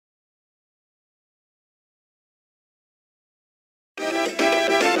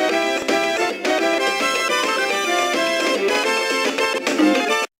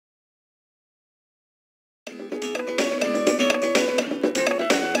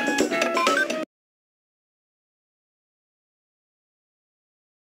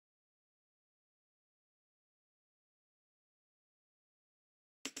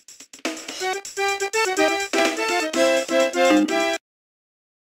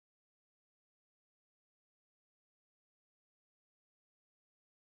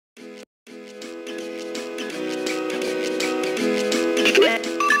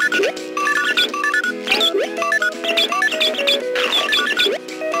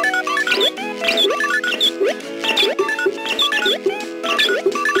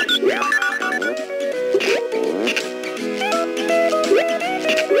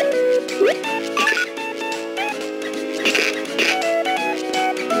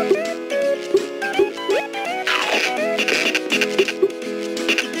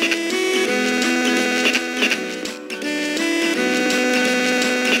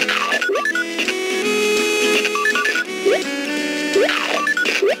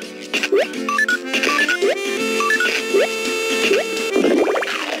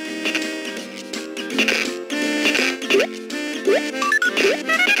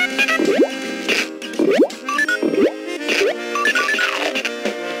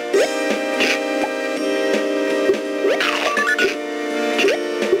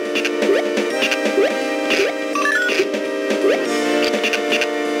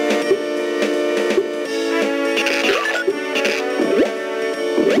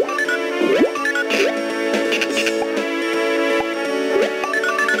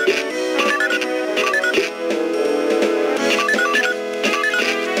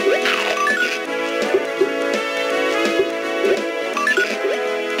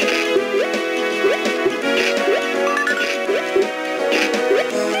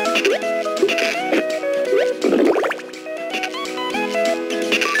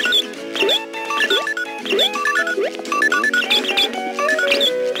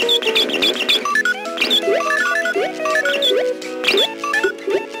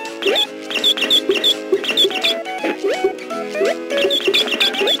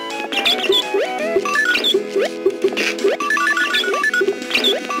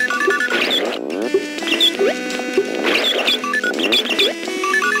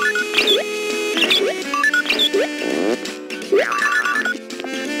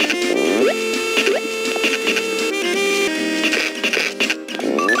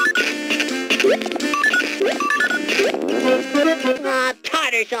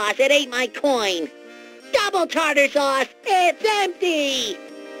tartar sauce, it ate my coin. Double tartar sauce, it's empty!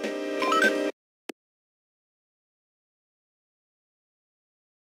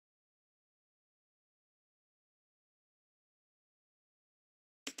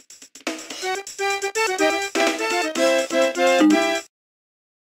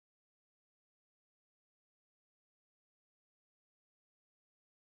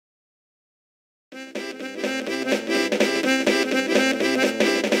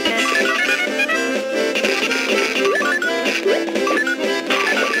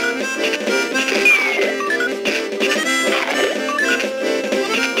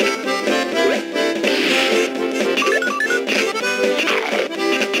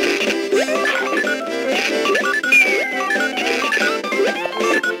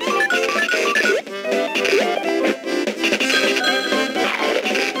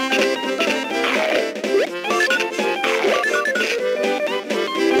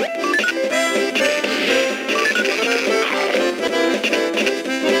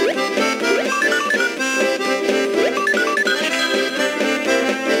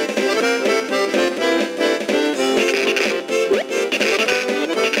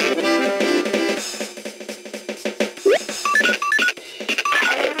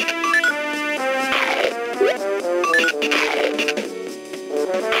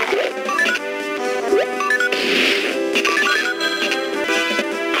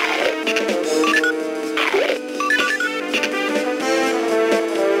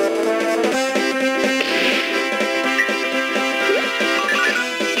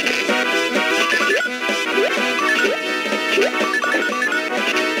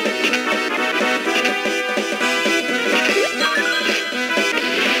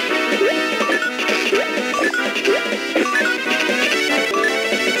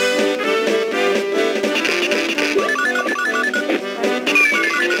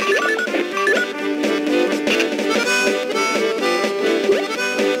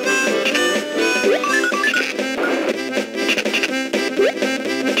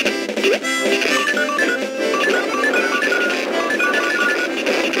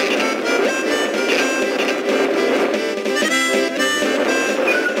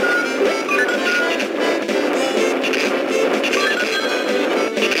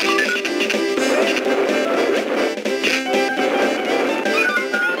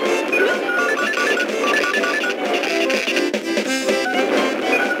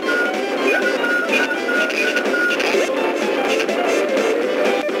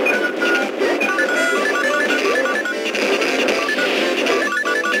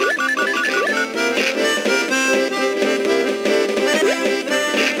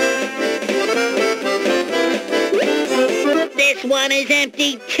 One is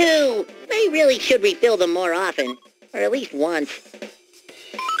empty too! They really should refill them more often. Or at least once.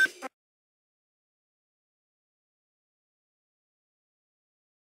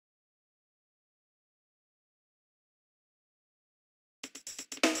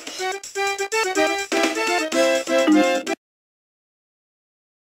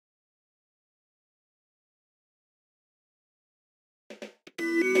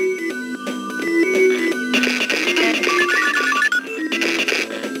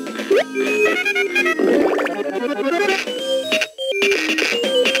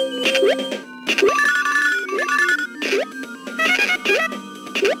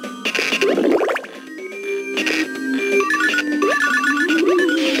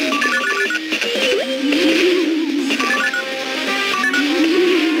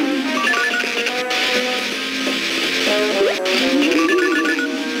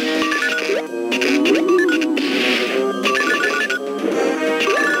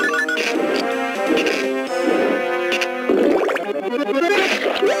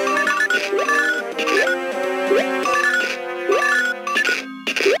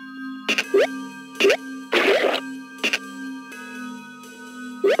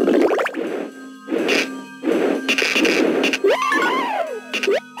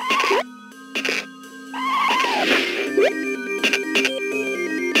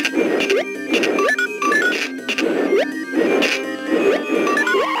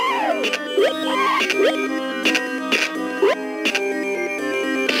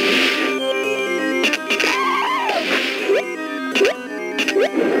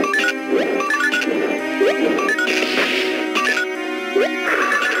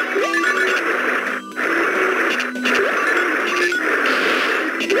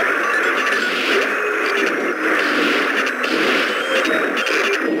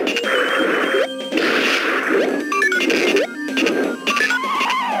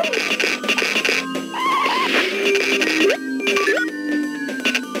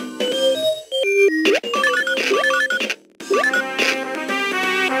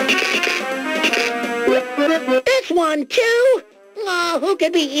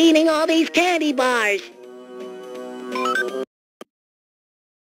 eating all these candy bars?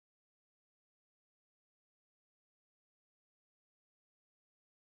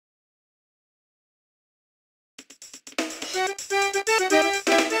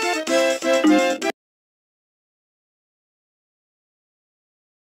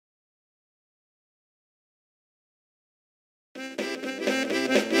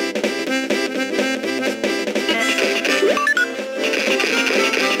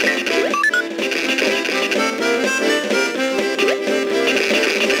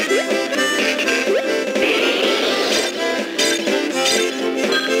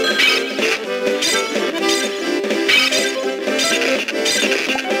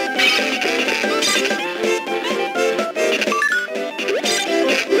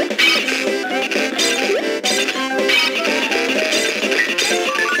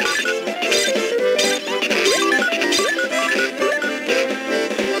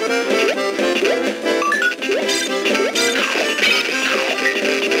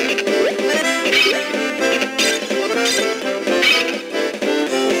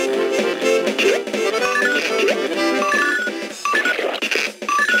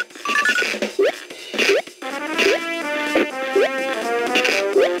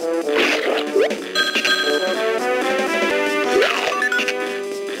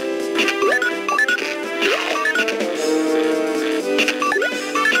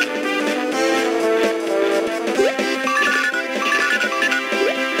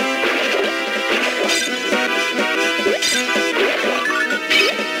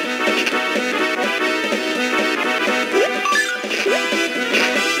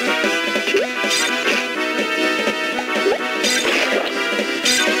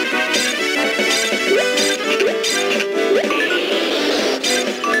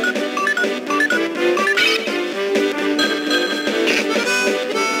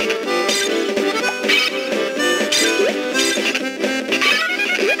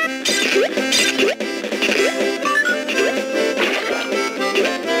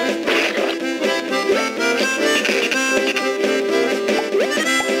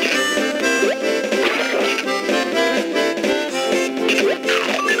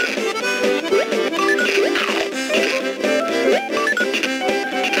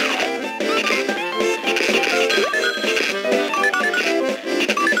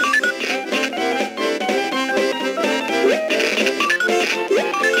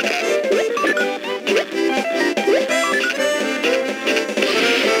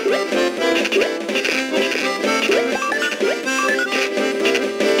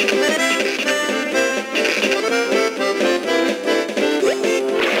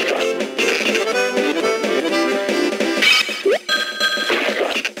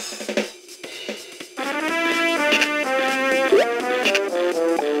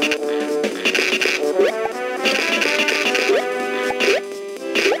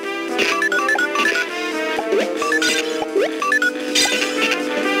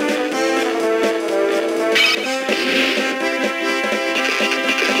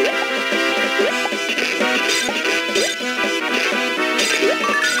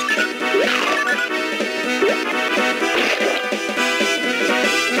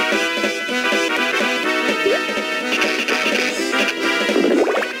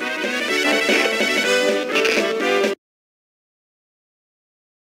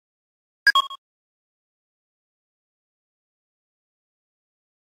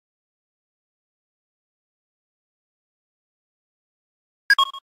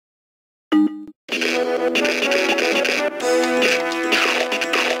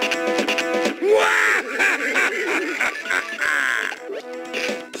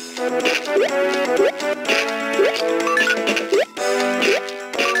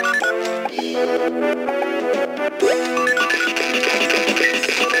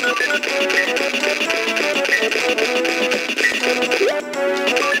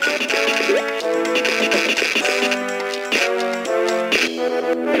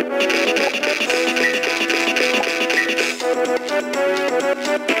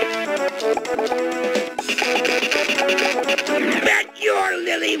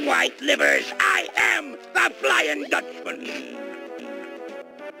 white livers, I am the Flying Dutchman.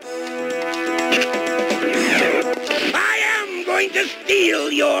 I am going to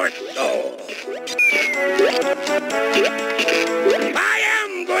steal your soul. I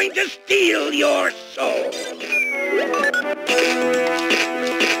am going to steal your soul.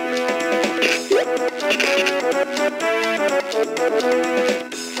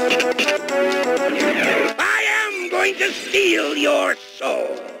 I am going to steal your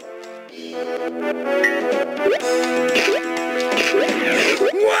soul. I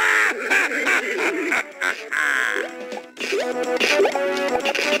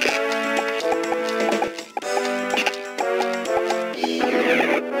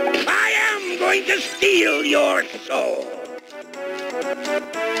am going to steal your soul.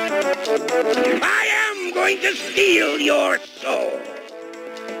 I am going to steal your soul.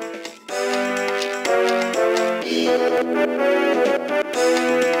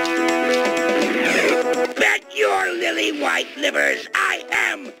 Bet your lily white livers I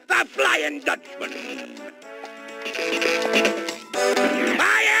am the Flying Dutchman.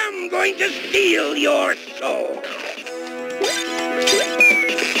 I am going to steal your soul.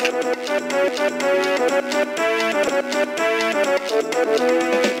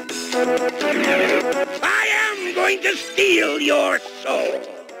 I am going to steal your soul.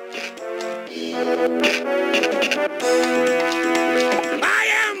 I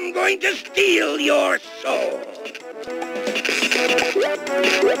am going to steal your soul.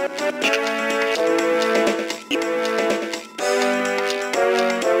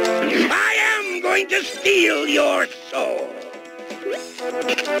 I am going to steal your soul.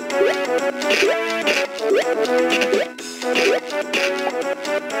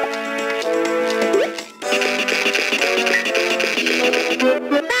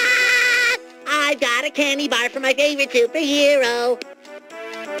 I've got a candy bar for my favorite superhero.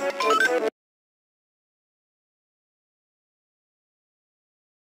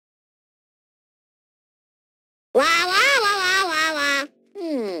 Wah, wah, wah, wah, wah,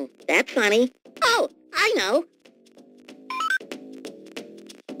 wah. That's funny. Oh, I know.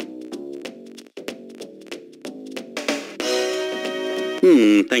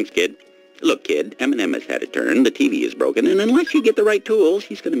 Thanks, kid. Look, kid, Eminem has had a turn, the TV is broken, and unless you get the right tools,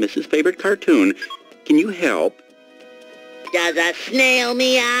 he's gonna miss his favorite cartoon. Can you help? Does a snail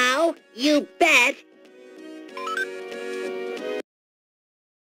meow? You bet.